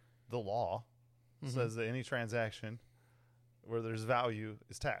because the law says that any transaction where there's value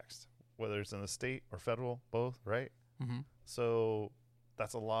is taxed, whether it's in the state or federal, both, right? So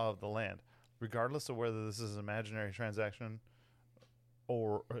that's a law of the land. Regardless of whether this is an imaginary transaction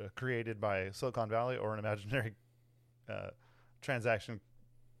or created by Silicon Valley or an imaginary transaction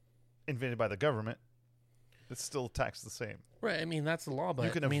invented by the government, it's still taxed the same. Right. I mean, that's the law, but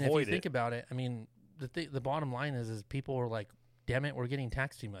you can if you avoid think about it, I mean, the bottom line is people are like, damn it, we're getting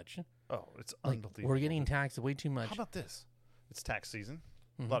taxed too much. Oh, it's like, unbelievable. We're getting taxed way too much. How about this? It's tax season.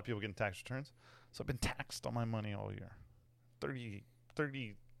 A lot of people getting tax returns. So I've been taxed on my money all year. 30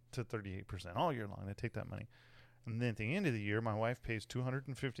 to 38% all year long. They take that money. And then at the end of the year, my wife pays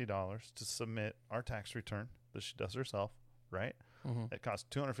 $250 to submit our tax return that she does herself, right? It costs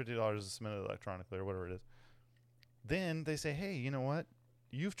 $250 to submit it electronically or whatever it is. Then they say, hey, you know what?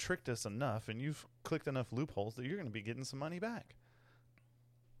 You've tricked us enough and you've clicked enough loopholes that you're going to be getting some money back.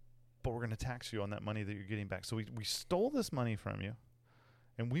 But we're going to tax you on that money that you're getting back. So we stole this money from you,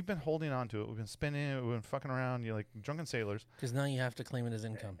 and we've been holding on to it. We've been spending it. We've been fucking around. You're like drunken sailors. Because now you have to claim it as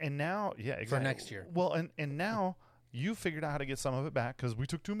income. And now, yeah, exactly. For next year. Well, and now you figured out how to get some of it back because we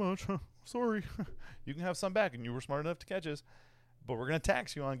took too much. Sorry. You can have some back, and you were smart enough to catch us. But we're going to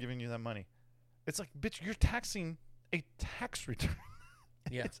tax you on giving you that money. It's like, bitch, you're taxing a tax return.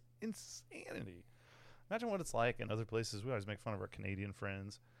 Yeah. It's insanity. Imagine what it's like in other places. We always make fun of our Canadian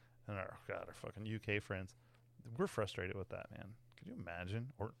friends. And our fucking UK friends. We're frustrated with that, man. Could you imagine?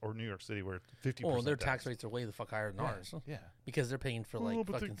 Or New York City where 50%. Well, their tax rates are way the fuck higher than ours. Yeah. Because they're paying for like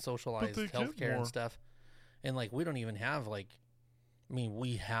fucking socialized healthcare and stuff. And like we don't even have like, I mean,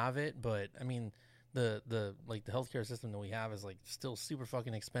 we have it, but I mean the healthcare system that we have is like still super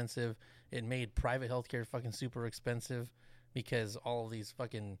fucking expensive. It made private healthcare fucking super expensive because all of these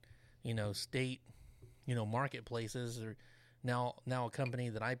fucking, state, marketplaces are now a company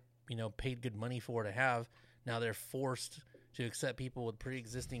that I paid good money for to have. Now they're forced to accept people with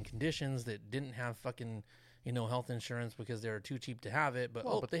pre-existing conditions that didn't have fucking, health insurance because they were too cheap to have it. But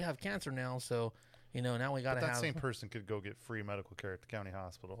but they have cancer now, so now we got to have. That same person could go get free medical care at the county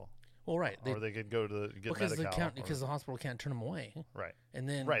hospital. Well, right, or they could go to get because the hospital can't turn them away. Right, and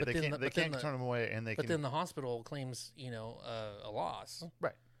then they can't turn them away, and then the hospital claims a loss.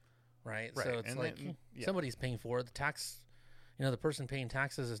 Right. So it's like somebody's paying for it. The tax. The person paying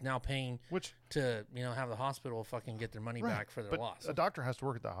taxes is now paying to have the hospital fucking get their money back for their loss. A doctor has to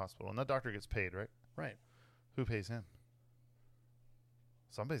work at that hospital, and that doctor gets paid, right? Right. Who pays him?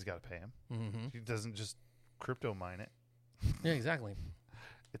 Somebody's got to pay him. Mm-hmm. He doesn't just crypto mine it. Yeah, exactly.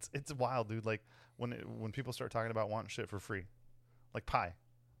 It's wild, dude. Like when people start talking about wanting shit for free, like pie.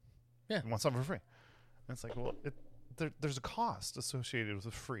 Yeah, you want something for free. And it's like, well, there's a cost associated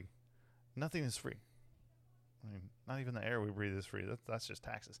with free. Nothing is free. I mean, not even the air we breathe is free. That's just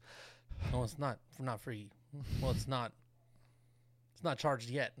taxes. No, it's not free. Well, it's not charged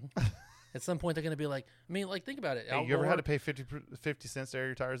yet. At some point, they're going to be like, I mean, like, think about it. Hey, you ever had to pay 50 cents to air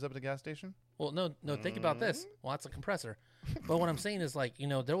your tires up at the gas station? Well, no. Think about this. Well, that's a compressor. But what I'm saying is, like,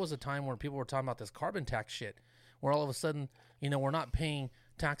 there was a time where people were talking about this carbon tax shit, where all of a sudden, we're not paying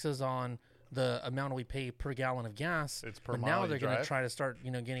taxes on the amount we pay per gallon of gas. It's per but mile now they're going to try to start,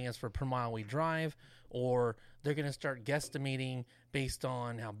 getting us for per mile we drive, or they're going to start guesstimating based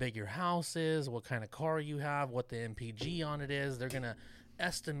on how big your house is, what kind of car you have, what the MPG on it is. They're going to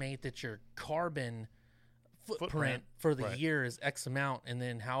estimate that your carbon footprint for the year is X amount, and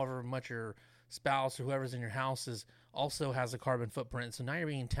then however much your spouse or whoever's in your house is also has a carbon footprint. So now you're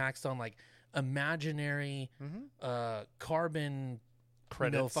being taxed on like imaginary carbon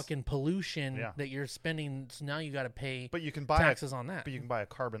credits, fucking pollution that you're spending. So now you got to pay taxes on that. But you can buy a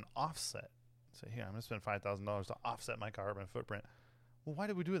carbon offset. Say, here, I'm going to spend $5,000 to offset my carbon footprint. Well, why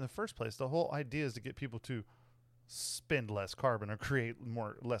did we do it in the first place? The whole idea is to get people to spend less carbon or create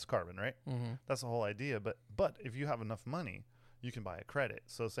less carbon, right? Mm-hmm. That's the whole idea. But if you have enough money, you can buy a credit.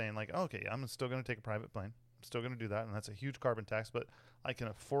 So saying like, okay, I'm still going to take a private plane. I'm still going to do that, and that's a huge carbon tax, but I can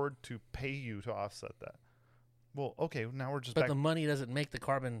afford to pay you to offset that. Well, okay, now we're just But back. the money doesn't make the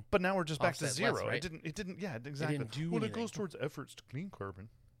carbon. But now we're just back to offset zero. less, right? It didn't. Yeah, exactly. It didn't do well, anything. it goes towards efforts to clean carbon.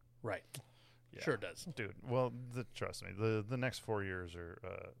 Right. Yeah. Sure it does. Dude. Well, trust me, the next 4 years are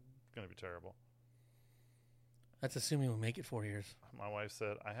going to be terrible. That's assuming we make it 4 years. My wife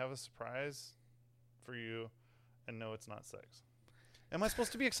said, "I have a surprise for you, and no, it's not sex." Am I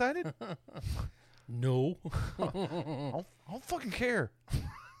supposed to be excited? No. I don't fucking care.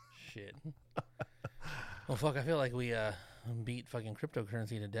 Shit. Well, fuck, I feel like we beat fucking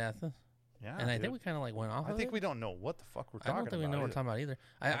cryptocurrency to death. Yeah, And I dude. think we kind of like went off I of think it. we don't know what the fuck we're I talking about. don't think we know what we're talking about either.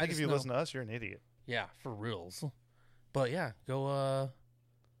 I think just if you know, listen to us, you're an idiot. yeah, for reals. But yeah, go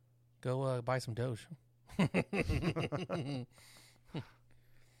buy some Doge. All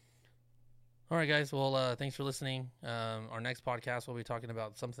right, guys. Well, thanks for listening. Our next podcast, we'll be talking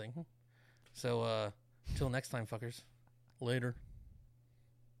about something. So, till next time, fuckers. Later.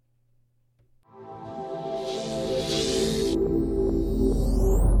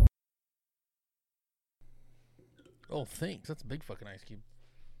 Oh, thanks. That's a big fucking ice cube.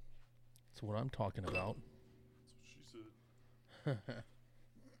 That's what I'm talking about. That's what she said.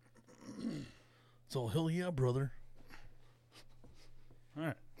 So, hell yeah, brother. All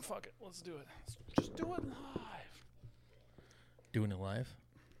right, fuck it. Let's do it. Let's just do it live. Doing it live?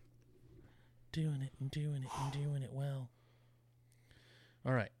 Doing it and doing it and doing it well.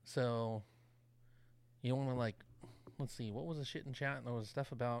 All right, so you want to let's see, what was the shit in chat? There was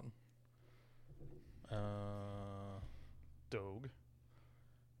stuff about Doge.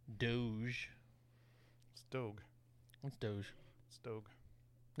 Doge. It's Doge. What's Doge? It's Doge.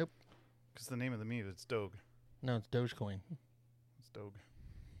 Nope. Because the name of the meme, it's Doge. No, it's Dogecoin. It's Doge.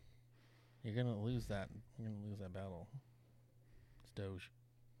 You're gonna lose that. You're gonna lose that battle. It's Doge.